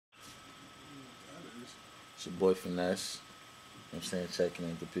It's your boy Phaness. I'm saying checking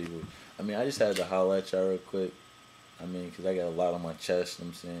into people. I mean, I just had to holler at y'all real quick. I mean, because I got a lot on my chest.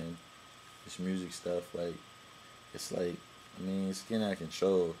 I'm saying this music stuff, like, it's like, I mean, it's getting out of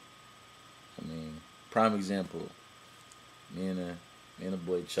control. I mean, prime example. Me and the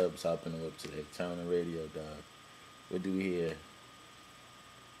boy Chubbs hop in the whip today. Turn on the radio, dog. What do we hear?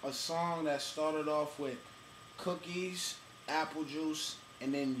 A song that started off with cookies, apple juice,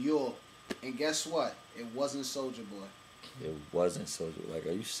 and then York. And guess what? It wasn't Soulja Boy. It wasn't Soulja. Like,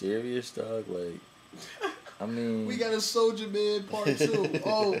 are you serious, dog? Like, I mean, we got a Soulja Man part 2.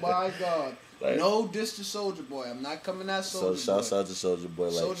 Oh my God. like, no diss to Soulja Boy. I'm not coming at Soulja Boy. Shouts out to Soulja Boy.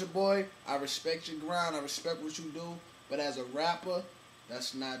 Like, Soulja Boy, I respect your grind. I respect what you do. But as a rapper,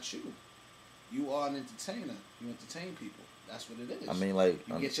 that's not you. You are an entertainer. You entertain people. That's what it is. I mean, like,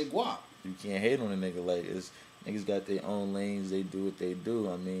 you get your guap. You can't hate on a nigga. Like, niggas got their own lanes. They do what they do.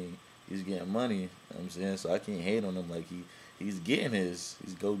 I mean, he's getting money. You know what I'm saying? So I can't hate on him. Like, he's getting his.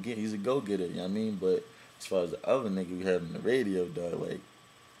 He's a go-getter. You know what I mean? But as far as the other nigga we have on the radio, dog, like,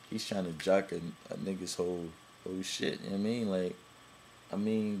 he's trying to jock a nigga's whole shit. You know what I mean? Like, I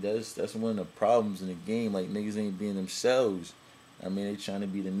mean, that's one of the problems in the game. Like, niggas ain't being themselves. I mean, they trying to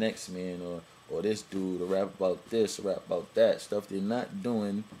be the next man or this dude, or rap about this, or rap about that. Stuff they're not doing.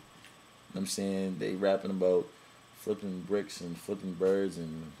 You know what I'm saying? They rapping about flipping bricks and flipping birds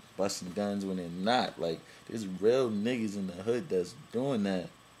and busting guns when they're not. Like, there's real niggas in the hood that's doing that.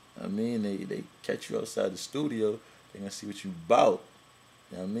 I mean, they catch you outside the studio, they gonna see what you bout.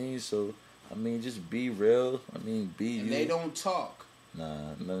 You know what I mean? So, I mean, just be real. I mean, be and you. They don't talk.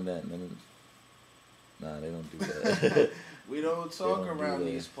 Nah, none of that. Nah, they don't do that. We don't talk around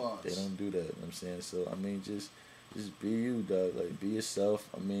these parts. They don't do that. You know what I'm saying? So, I mean, just be you, dog. Like, be yourself.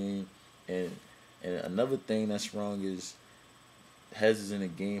 I mean, and another thing that's wrong is heads is in the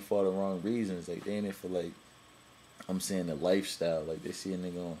game for the wrong reasons. Like, they in it for, like, I'm saying the lifestyle. Like, they see a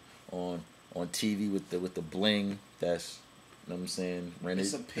nigga on TV with the bling that's, you know what I'm saying, rented.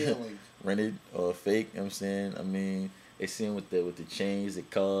 It's appealing. rented or fake, you know what I'm saying? I mean, they see him with the chains, the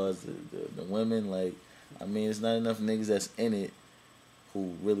cars, the women. Like, I mean, it's not enough niggas that's in it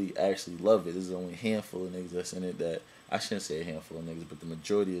who really actually love it. There's only a handful of niggas that's in it that, I shouldn't say a handful of niggas, but the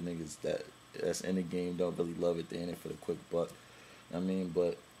majority of niggas that's in the game don't really love it. They're in it for the quick buck. I mean,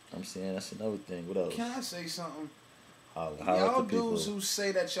 but I'm saying that's another thing. What else? Can I say something? Y'all dudes who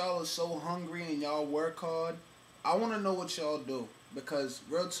say that y'all are so hungry and y'all work hard, I want to know what y'all do. Because,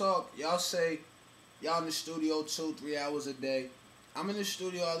 real talk, y'all say y'all in the studio 2-3 hours a day. I'm in the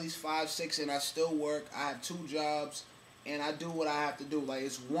studio at least 5, 6, and I still work. I have 2 jobs, and I do what I have to do. Like,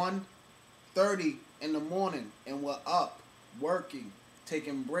 it's 1:30 in the morning, and we're up, working,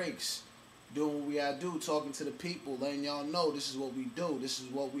 taking breaks, doing what we gotta do, talking to the people, letting y'all know this is what we do. This is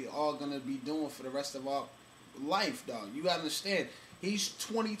what we are gonna be doing for the rest of our life, dog. You gotta understand. He's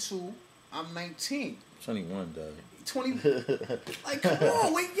 22. I'm 19. 21, dog. 20. Like, come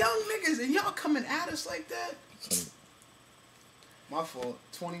on, we young niggas, and y'all coming at us like that. 20. My fault.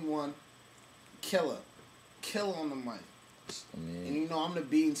 21. Killer on the mic. I mean, And you know I'm the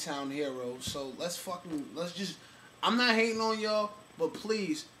Beantown hero, so let's just. I'm not hating on y'all, but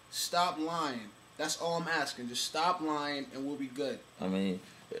please stop lying. That's all I'm asking. Just stop lying, and we'll be good. I mean,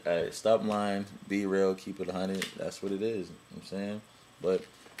 stop lying, be real, keep it 100. That's what it is. You know what I'm saying? But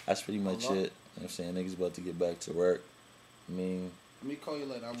that's pretty much it. You know what I'm saying? Niggas about to get back to work. I mean, let me call you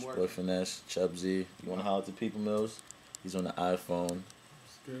later. I'm working. Boy Phaness, Chubb-Z. You want to holler at the people, Mills? He's on the iPhone.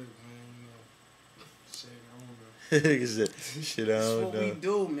 It's good, man. Shit, I don't know. Shit, I don't know. That's what we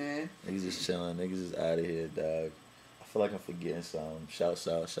do, man. Niggas just chilling. Niggas is out of here, dog. I feel like I'm forgetting something. Shouts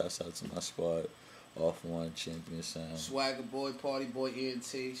out to my squad. Off One, Champion Sound. Swagger Boy, Party Boy,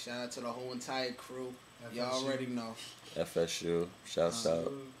 ENT. Shout out to the whole entire crew. Y'all already know. FSU. Shouts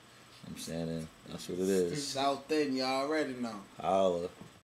out. I'm saying it. That's what it is. South End, y'all already know. Holla.